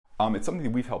It's something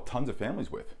that we've helped tons of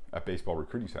families with at Baseball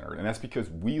Recruiting Center. And that's because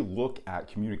we look at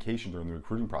communication during the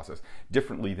recruiting process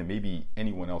differently than maybe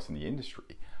anyone else in the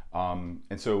industry. And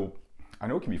so I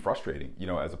know it can be frustrating,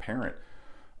 as a parent,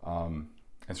 and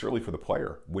certainly for the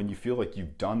player, when you feel like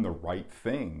you've done the right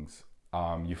things,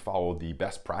 you followed the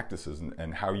best practices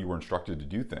and how you were instructed to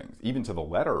do things, even to the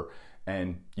letter,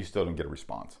 and you still don't get a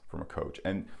response from a coach.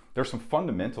 And there's some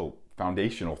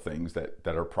foundational things that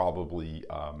are probably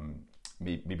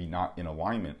maybe not in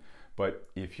alignment, but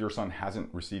if your son hasn't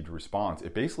received a response,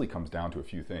 it basically comes down to a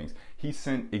few things. He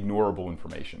sent ignorable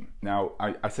information. Now,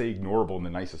 I say ignorable in the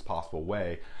nicest possible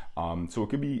way, so it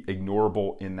could be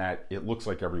ignorable in that it looks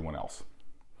like everyone else.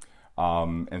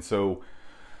 And so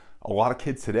a lot of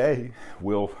kids today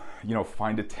will,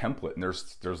 find a template, and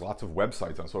there's lots of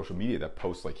websites on social media that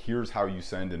post like, here's how you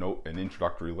send an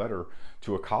introductory letter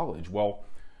to a college. Well,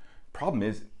 problem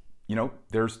is,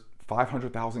 there's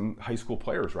 500,000 high school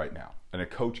players right now, and a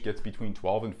coach gets between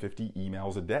 12 and 50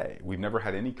 emails a day. We've never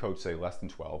had any coach say less than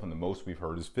 12, and the most we've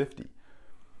heard is 50.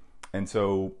 And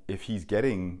so if he's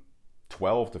getting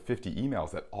 12 to 50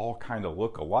 emails that all kind of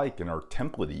look alike and are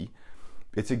template-y,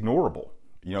 it's ignorable.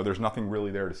 There's nothing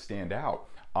really there to stand out.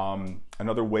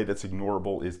 Another way that's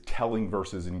ignorable is telling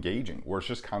versus engaging, where it's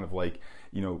just kind of like,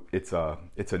 it's a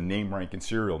name, rank, and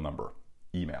serial number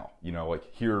email. Like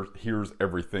here's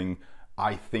everything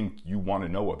I think you want to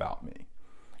know about me.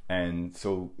 And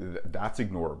so that's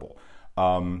ignorable.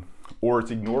 Or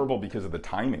it's ignorable because of the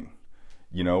timing,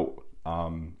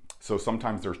 so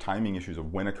sometimes there's timing issues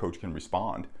of when a coach can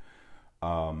respond.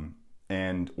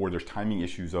 Or there's timing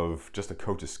issues of just a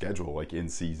coach's schedule, like in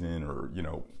season or,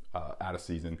 out of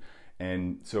season.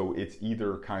 And so it's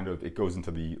either it goes into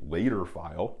the later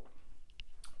file,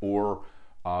 or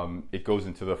it goes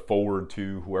into the forward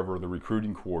to whoever the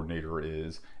recruiting coordinator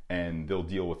is, and they'll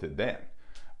deal with it then.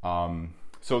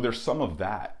 So there's some of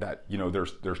that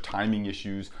there's timing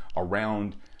issues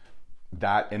around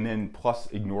that, and then plus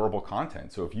ignorable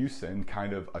content. So if you send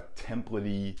kind of a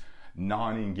template-y,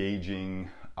 non-engaging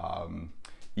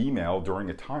email during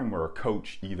a time where a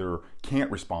coach either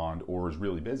can't respond or is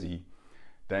really busy,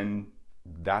 then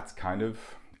that's kind of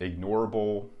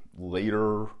ignorable,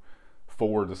 later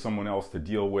forward to someone else to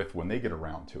deal with when they get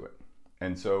around to it.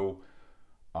 And so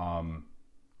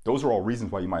those are all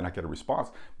reasons why you might not get a response.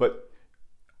 But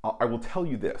I will tell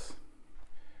you this: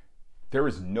 there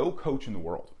is no coach in the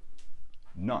world,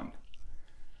 none,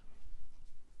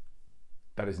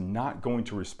 that is not going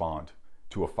to respond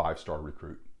to a 5-star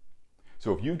recruit.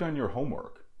 So if you've done your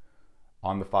homework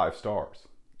on the 5 stars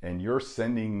and you're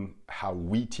sending how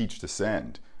we teach to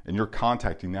send, and you're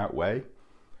contacting that way,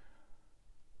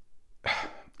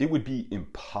 it would be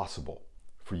impossible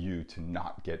for you to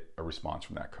not get a response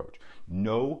from that coach.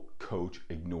 No coach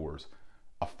ignores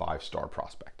a 5-star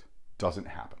prospect. Doesn't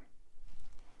happen.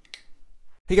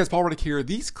 Hey guys, Paul Reddick here.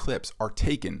 These clips are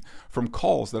taken from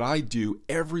calls that I do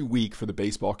every week for the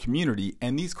baseball community,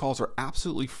 and these calls are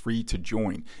absolutely free to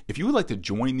join. If you would like to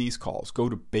join these calls, go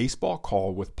to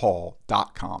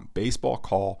baseballcallwithpaul.com,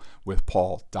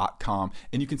 baseballcallwithpaul.com,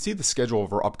 and you can see the schedule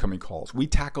of our upcoming calls. We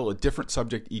tackle a different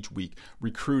subject each week: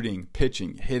 recruiting,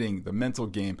 pitching, hitting, the mental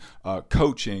game,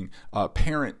 coaching,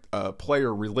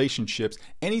 parent-player relationships,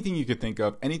 anything you could think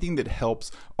of, anything that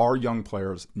helps our young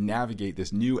players navigate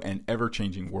this new and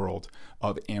ever-changing world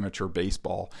of amateur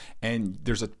baseball. And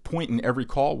there's a point in every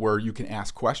call where you can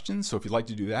ask questions. So if you'd like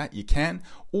to do that, you can,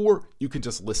 or you can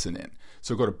just listen in.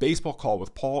 So go to Baseball Call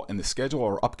with Paul, and the schedule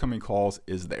of our upcoming calls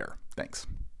is there. Thanks.